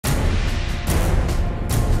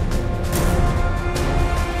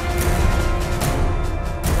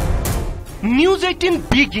News 18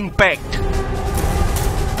 Big Impact.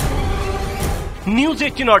 News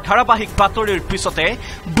 18 ধাৰাবাহিক বাতৰিৰ পিছতে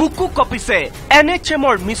বুকু কপিছে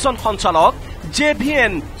NHMৰ মিছন সঞ্চালক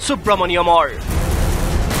JVN সুব্ৰমণিয়মৰ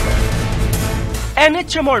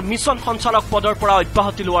NHMৰ মিছন সঞ্চালক পদৰ পৰা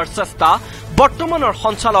অব্যাহতি লোৱাৰ চেষ্টা বৰ্তমানৰ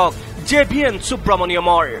সঞ্চালক JVN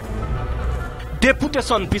সুব্ৰমণিয়মৰ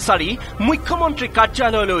ডেপুটেশন বিচাৰি মুখ্যমন্ত্ৰী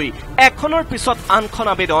কাৰ্যালয়লৈ এখনৰ পিছত আনখন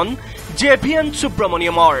আবেদন JVN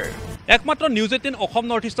সুব্ৰমণিয়মৰ একমাত্ৰ নিউজ 18 অসম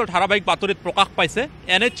নৰ্থ ইষ্টৰ ধাৰাবাহিক বাতৰিত প্ৰকাশ পাইছে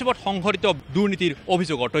NHMত সংঘটিত দুৰ্নীতিৰ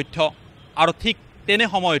অভিযোগৰ তথ্য আৰু ঠিক তেনে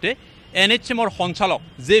সময়তে NHMৰ সঞ্চালক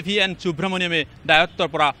JVN সুব্ৰমণিয়মে দায়িত্বৰ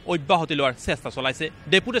পৰা অব্যাহতি লোৱাৰ চেষ্টা চলাইছে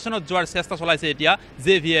ডেপুটেশনত যোৱাৰ চেষ্টা চলাইছে এতিয়া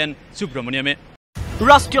JVN সুব্ৰমণিয়মে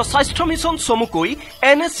ৰাষ্ট্ৰীয় স্বাস্থ্য মিছন চমুকৈ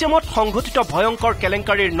NHMত সংঘটিত ভয়ংকৰ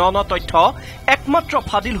কেলেংকাৰীৰ ন তথ্য একমাত্ৰ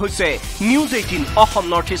ফাদিল হৈছে নিউজ 18 অসম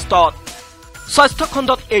নৰ্থ ইষ্টত স্বাস্থ্য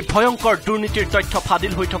খণ্ডত এই ভয়ংকৰ দুৰ্নীতিৰ তথ্য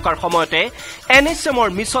ফাদিল হৈ থকাৰ সময়তে NHMৰ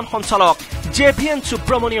মিছন সঞ্চালক JVN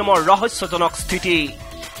সুব্ৰমণিয়মৰ ৰহস্যজনক স্থিতি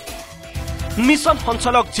মিছন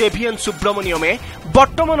সঞ্চালক JVN সুব্ৰমণিয়মে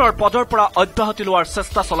বৰ্তমানৰ পদৰ পৰা অব্যাহতি লোৱাৰ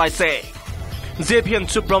চেষ্টা চলাইছে JVN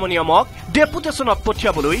সুব্ৰমণিয়মক ডেপুটেশনত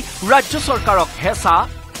পঠিয়াবলৈ ৰাজ্য চৰকাৰক হেঁচা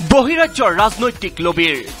বহিৰাজ্যৰ ৰাজনৈতিক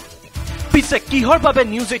লবিৰ পিছে কিহৰ বাবে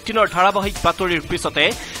নিউজ 18ৰ ধাৰাবাহিক বাতৰিৰ পিছতে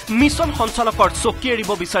মিছন সঞ্চালকৰ চকী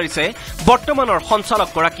এৰিব বিচাৰিছে বৰ্তমানৰ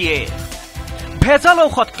সঞ্চালকগৰাকীয়ে ভেজাল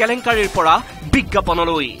ঔষধ কেলেংকাৰীৰ পৰা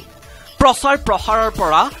বিজ্ঞাপনলৈ প্ৰচাৰ প্ৰসাৰৰ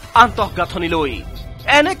পৰা আন্তঃগাঁথনিলৈ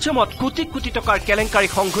NHMত কোটি কোটি টকাৰ কেলেংকাৰী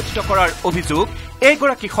সংঘটিত কৰাৰ অভিযোগ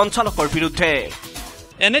এইগৰাকী সঞ্চালকৰ বিৰুদ্ধে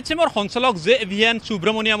NHMৰ সঞ্চালক JVN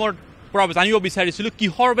সুব্ৰমণিয়মৰ পৰা জানিব বিচাৰিছিল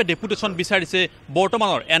কিহৰ বাবে ডেপুটেশন বিচাৰিছে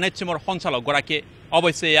বৰ্তমানৰ NHMৰ সঞ্চালকগৰাকীয়ে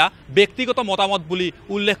অৱশ্যে এয়া ব্যক্তিগত মতামত বুলি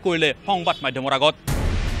উল্লেখ কৰিলে সংবাদ মাধ্যমৰ আগত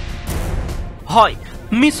হয়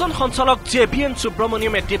মিছন সঞ্চালক JVN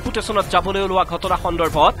সুব্ৰমণিয়মে ডেপুটেশনত যাবলৈ ওলোৱা ঘটনা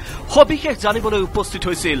সন্দৰ্ভত সবিশেষ জানিবলৈ উপস্থিত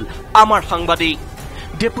হৈছিল আমাৰ সাংবাদিক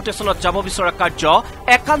ডেপুটেশনত যাব বিচৰা কাৰ্য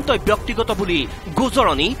একান্তই ব্যক্তিগত বুলি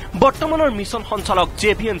গুজৰণি বৰ্তমানৰ মিছন সঞ্চালক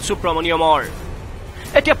JVN সুব্ৰমণিয়মৰ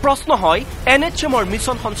এতিয়া প্ৰশ্ন হয় NHMৰ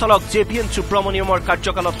মিছন সঞ্চালক JVN সুব্ৰমণিয়মৰ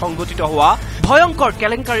কাৰ্যকালত সংঘটিত হোৱা ভয়ংকৰ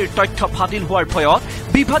কেলেংকাৰীৰ তথ্য ফাদিল হোৱাৰ ভয়ত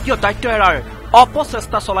বিভাগীয় দায়িত্ব এৰাৰ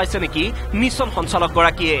অপচেষ্টা চলাইছে নেকি মিছন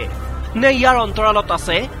সঞ্চালকগৰাকীয়ে নে ইয়াৰ অন্তৰালত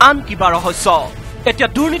আছে আন কিবা ৰহস্য এতিয়া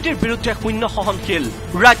দুৰ্নীতিৰ বিৰুদ্ধে শূন্য সহনশীল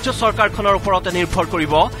ৰাজ্য চৰকাৰখনৰ ওপৰতে নিৰ্ভৰ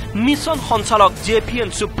কৰিব মিছন সঞ্চালক JVN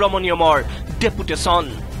সুব্ৰমণিয়মৰ ডেপুটেশন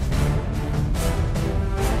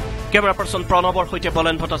কেমেৰা পাৰ্চন প্ৰণৱৰ সৈতে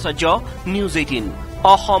বলেন Bhattacharya news 18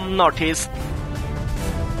 Assam north east